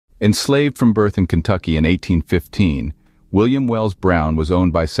Enslaved from birth in Kentucky in 1815, William Wells Brown was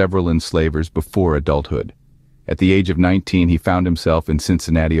owned by several enslavers before adulthood. At the age of 19, he found himself in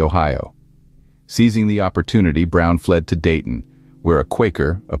Cincinnati, Ohio. Seizing the opportunity, Brown fled to Dayton, where a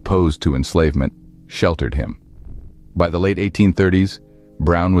Quaker, opposed to enslavement, sheltered him. By the late 1830s,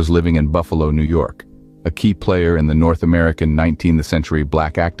 Brown was living in Buffalo, New York, a key player in the North American 19th century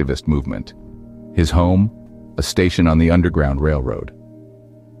black activist movement. His home, a station on the Underground Railroad.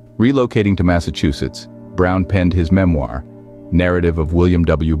 Relocating to Massachusetts, Brown penned his memoir, Narrative of William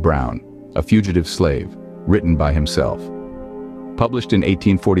W. Brown, a Fugitive Slave, written by himself. Published in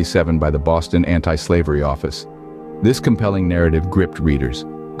 1847 by the Boston Anti-Slavery Office, this compelling narrative gripped readers,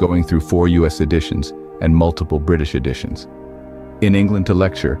 going through 4 U.S. editions and multiple British editions. In England to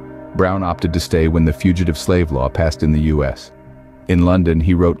lecture, Brown opted to stay when the Fugitive Slave Law passed in the U.S. In London,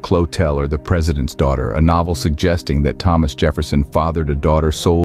 he wrote Clotel, or the President's Daughter, a novel suggesting that Thomas Jefferson fathered a daughter sold